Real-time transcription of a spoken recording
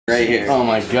right here. Oh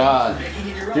my god.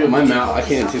 Dude, my mouth, I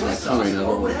can't taste my tongue right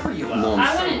now.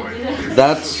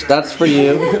 That's for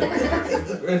you.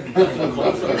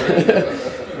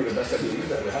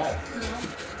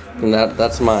 And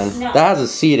that's mine. That has a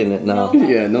seed in it now.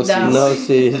 Yeah, no seeds. No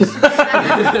seeds.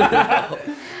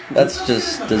 That's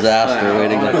just disaster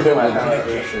waiting.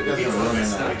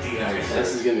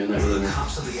 This is gonna be a nice one.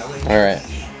 Alright.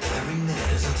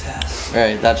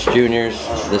 Alright, that's Junior's.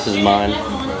 This is mine.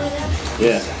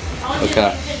 Yeah.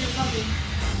 Okay.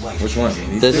 Which one?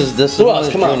 This is Who else?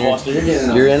 Come on, Junior's. Foster. You're getting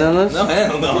in. You're in on this? No,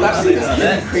 hell no.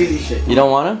 That's crazy shit. You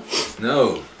don't want to?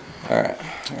 No. Alright.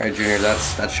 Alright, Junior,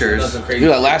 that's yours. Nothing crazy. Dude,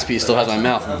 that last piece still has my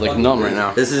mouth like numb right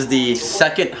now. This is the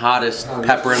second hottest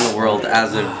pepper in the world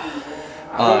as of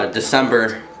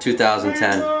December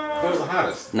 2010. What was the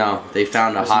hottest? No, they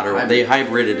found a hotter one. They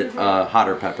hybrided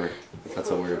hotter pepper. That's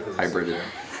a word. Hybrided.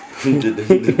 Somebody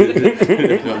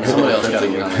else gotta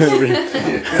get on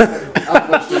this. I'm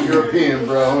Western European,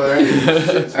 bro.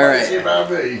 Alright.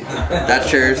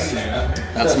 That's yours.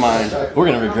 That's mine. We're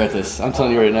gonna regret this. I'm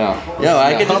telling you right now. Yo,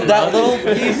 I can just that little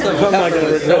piece of pepper.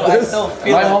 I still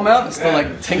feel My whole mouth is still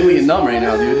like tingly and numb right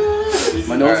now, dude.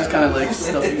 My nose is kind of like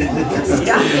stuffy.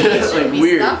 It's like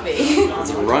weird.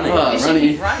 It's running.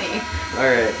 Runny.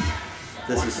 Alright.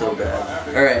 This is so bad.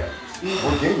 Alright.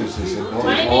 What game is this?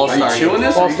 All-Star. Are you chewing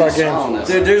this? All-Star game.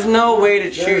 Dude, there's no way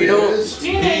to chew. You don't.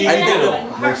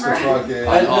 Next to fucking.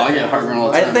 I get heartburn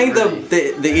all the time. I think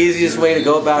the easiest way to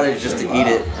go about it is just to eat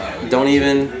it. Don't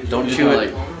chew it.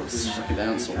 Like, suck it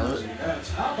down, swallow it.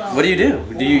 What do?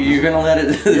 You're gonna let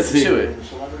it? You have to chew it.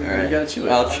 All right. You gotta chew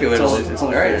it. I'll chew it. It's All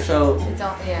only right. fair. So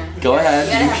Yeah. go ahead.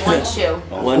 You gotta have one chew.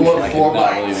 One. Four I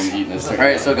bites. believe in eating this. All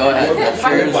right. So go ahead. That's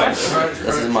yours.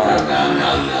 This is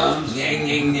mine. Ying,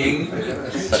 ying, ying.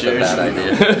 Such a bad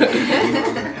idea.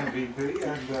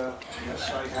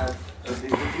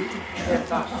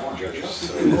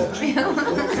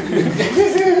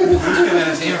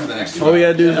 All we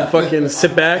gotta do is fucking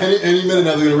sit back Any minute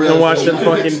now they're gonna realize. and watch them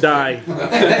fucking die.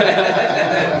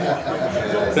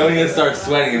 Somebody's gonna start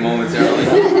sweating momentarily.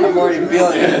 I'm already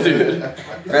feeling it, dude.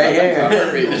 Right here.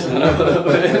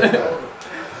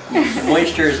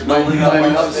 Moisture is bubbling up. My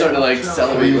mouth's starting to like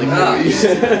salivate like You're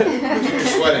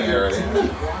Sweating already.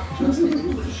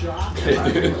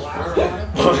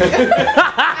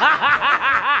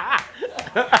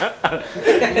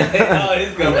 Oh,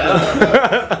 it's coming out.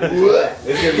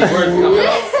 It's gonna be worse coming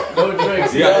out. no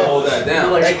drinks. You gotta hold that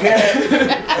down. I can't.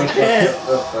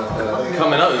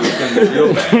 Coming out is gonna be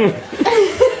real bad.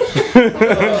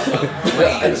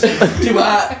 It's too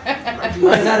hot.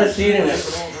 Mine's not a seed in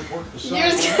it.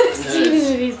 Yours got a seed in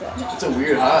it, he said. It's a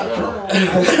weird hot though.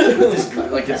 It's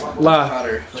like it's La.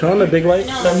 hotter. Turn on the big light.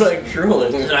 I'm like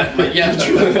drooling. But yeah,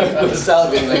 true. I'm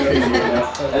salivating like crazy right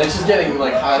now. And it's just getting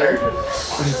like hotter.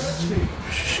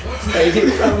 Can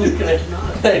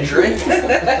I drink? I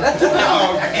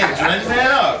can't drink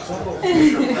now. Fuck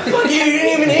you didn't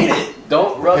even eat it.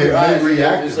 Don't rub It your eyes. may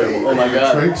reactivate. Oh my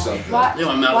god. Drink something. Why? Yeah,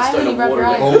 my mouth Why is do you starting to rub water. your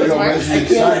eyes? Oh, we don't measure the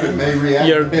excitement. May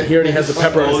reactivate. He already has the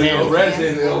pepper in his hand.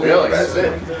 Resin. Really? That's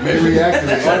it. May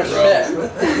reactivate. Shit.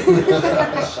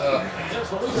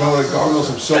 You know, like gargle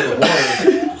some soap and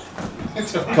water.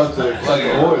 Cut the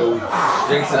oil.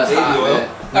 Drink some That's baby hot, oil. man.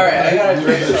 Alright, I gotta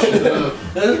drink something.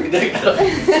 This is ridiculous.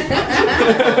 You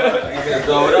gotta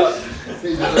blow it up.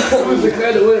 Who's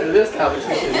declared the winner of this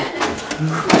competition?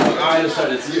 I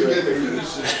decided to do it.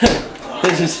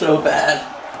 This is so bad.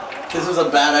 This was a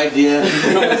bad idea.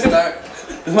 I'm gonna start.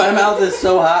 My mouth is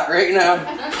so hot right now.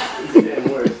 It's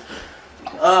getting worse.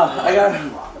 I got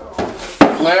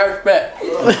my air spit.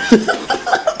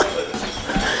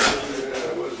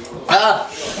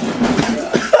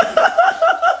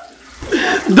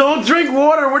 Don't drink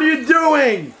water. What are you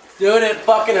doing? Dude, it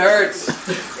fucking hurts.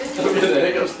 Look at the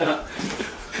hiccups now.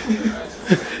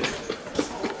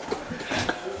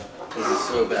 This is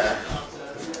so bad.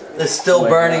 It's still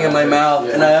burning in my mouth,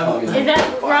 and I haven't. Is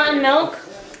that rotten milk?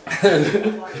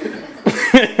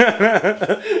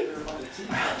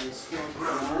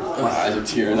 My eyes are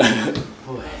tearing.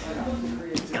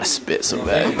 Gotta spit so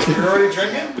bad. You're already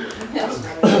drinking?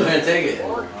 I'm gonna take it.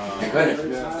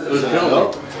 It was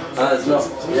milk. It's milk.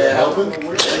 Yeah, helping? A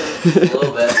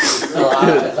little bit. It's still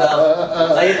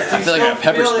hot. I feel like I have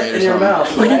pepper spray or in your something. mouth.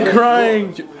 Fucking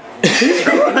crying.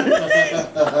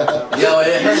 Yo,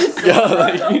 it hurts. Yo,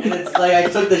 like, It's like I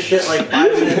took the shit like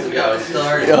 5 minutes ago. It's still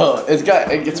hurting. yo, it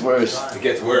gets worse. It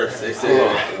gets worse. They say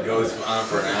it goes on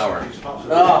for an hour.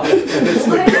 Oh. It's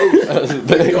the ghost.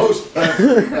 The ghost.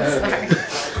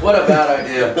 What a bad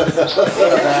idea.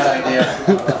 What a bad idea.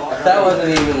 That wasn't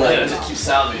even Yeah, like. just keep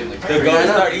salivating. Like, They're gonna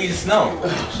start eating snow.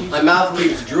 My mouth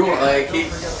keeps drooling. Like, it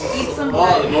keeps. Eat some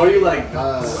oh, the bread. more you like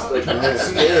Yeah. spit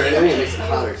or anything, it makes it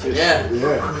hotter too. Yeah.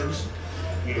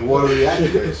 Yeah. The water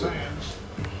reactivates it.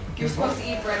 You're supposed to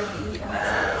eat bread when you eat.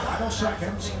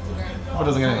 What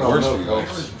doesn't get any worse for you?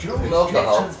 Milk will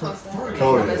help. It's supposed to help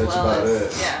Coating, as that's well about as-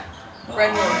 it. Yeah.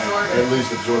 Bread will absorb At it.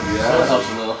 least absorb the That acid. helps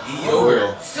a little. Eat yogurt.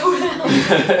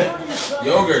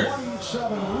 Yogurt.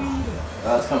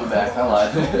 It's coming back. I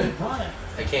lied.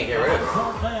 I can't get rid of it.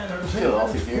 I feel it all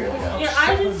through here. Like, Your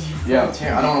eyes is yeah, I'm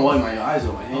tearing. I don't know what my eyes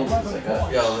or my hands. It's like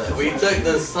that. Yo, we took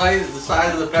the size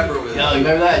of the pepper with Yeah, you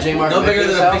remember that at J. Martin? no bigger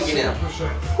than a house? pinky nail.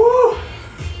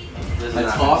 This is I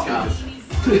not talk. gonna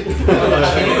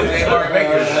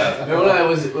Remember when I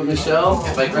was with Michelle?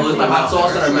 If I With close my my hot mouth,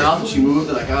 sauce in her mouth and she moved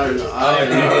and I got her in the eye.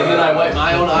 And then I wiped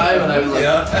my own eye and I was like,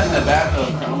 Yeah. in the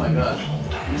bathtub. Oh my god.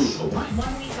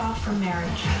 1 week off from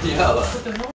marriage. Yeah.